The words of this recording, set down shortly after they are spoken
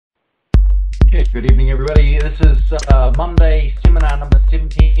Yeah, good evening, everybody. This is Monday, seminar number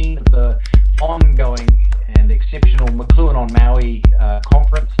 17 of the ongoing and exceptional McLuhan on Maui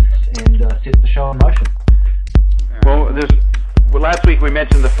conference, and set the show in motion. Well, last week we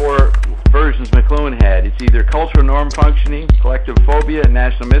mentioned the four versions McLuhan had. It's either cultural norm functioning, collective phobia,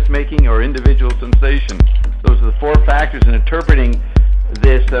 national myth-making, or individual sensation. Those are the four factors in interpreting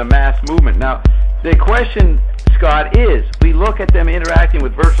this mass movement. Now, the question, Scott, is we look at them interacting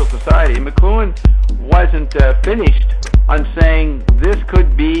with virtual society. McLuhan wasn't finished on saying this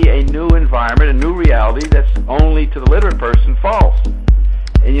could be a new environment, a new reality that's only to the literate person false.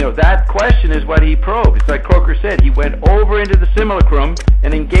 And that question is what he probed. It's like Croker said, he went over into the simulacrum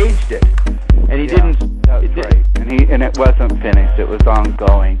and engaged it. And he didn't. That's right. And it wasn't finished, it was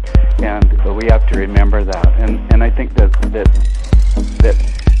ongoing. And we have to remember that. And I think that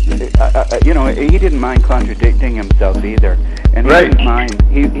he didn't mind contradicting himself either. And he didn't mind.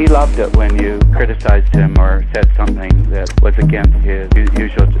 He loved it when you criticized him or said something that was against his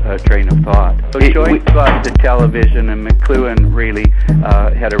usual train of thought. So Joyce got the television, and McLuhan really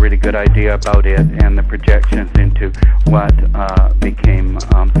had a really good idea about it and the projections into what became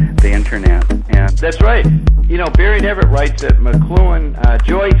the internet. And that's right. Barry Nevitt writes that McLuhan,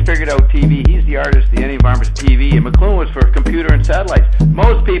 Joyce figured out TV. He's the artist, the environment of TV, and McLuhan was for computer and satellites.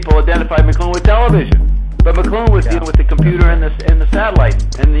 Most people identified McLuhan with television, but McLuhan was dealing with the computer and the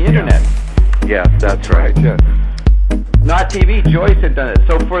satellite and the internet. Yes, that's right. Yeah. Not TV. Joyce had done it.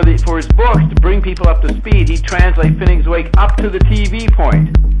 So for his books, to bring people up to speed, he translates Finneg's Wake up to the TV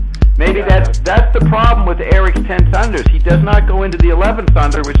point. Maybe that's the problem with Eric's 10 Thunders. He does not go into the 11th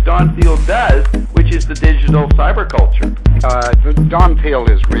Thunder, which Don Field does, which is the digital cyberculture. Don Field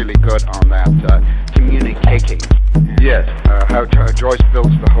is really good on that communicating. Yes. How Joyce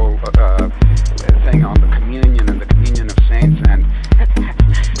builds the whole thing on the communion and the communion of saints and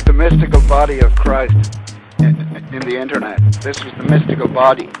the mystical body of Christ in the internet. This was the mystical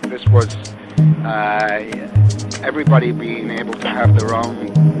body. This was everybody being able to have their own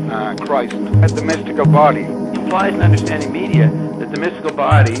Christ as the mystical body. It implies in understanding media that the mystical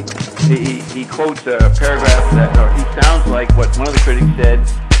body, he quotes a paragraph or he sounds like what one of the critics said.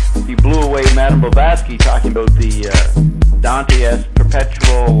 He blew away Madame Blavatsky talking about the Dante-esque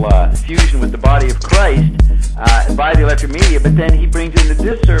perpetual fusion with the body of Christ by the electric media, but then he brings in the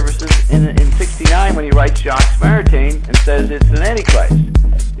disservices in 69 when he writes Jacques Maritain and says it's an antichrist.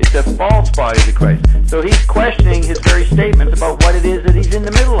 It's a false body of the Christ. So he's questioning his very statements about what it is that he's in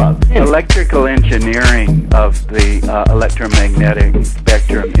the middle of. Electrical engineering of the electromagnetic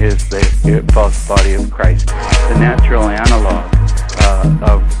spectrum is the false body of Christ. The natural analog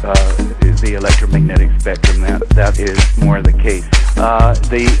of the electromagnetic spectrum, that is more the case.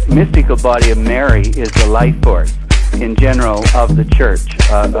 The mystical body of Mary is the life force in general of the church,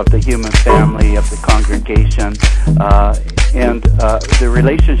 of the human family, of the congregation, and the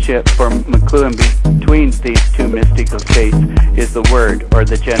relationship for McLuhan between these two mystical states is the word, or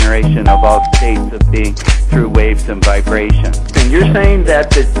the generation of all states of being through waves and vibrations. And you're saying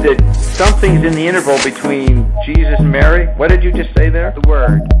that something's in the interval between Jesus and Mary? What did you just say there? The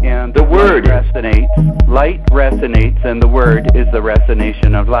word. And the word resonates. Light resonates, and the word is the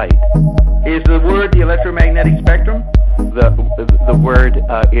resonation of light. Is the word the electromagnetic spectrum? The word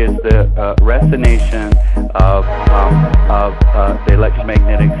is the resonation of the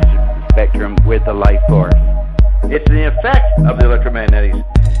electromagnetic spectrum with the life force. It's the effect of the electromagnetics.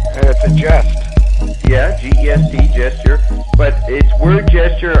 It's a jest. Yeah, G-E-S-T, gesture. But it's word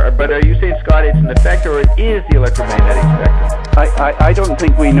gesture, but are you saying, Scott, it's an effect or it is the electromagnetic spectrum? I don't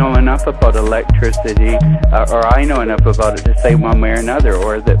think we know enough about electricity, or I know enough about it to say one way or another,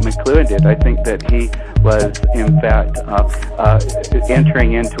 or that McLuhan did. I think that he was, in fact,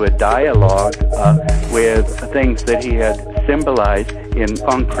 entering into a dialogue with things that he had symbolized in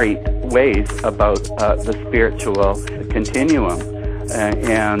concrete ways about the spiritual continuum.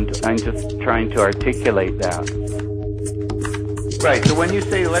 And I'm just trying to articulate that. Right, so when you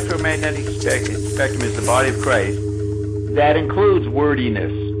say electromagnetic spectrum is the body of Christ, that includes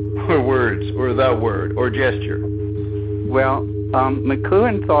wordiness, or words, or the word, or gesture. Well,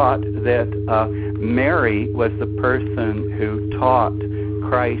 McLuhan thought that Mary was the person who taught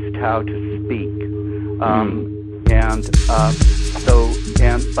Christ how to speak.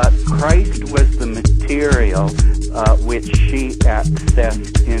 But Christ was the material which she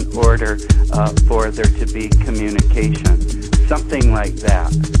accessed in order for there to be communication. Something like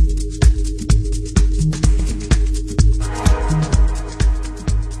that.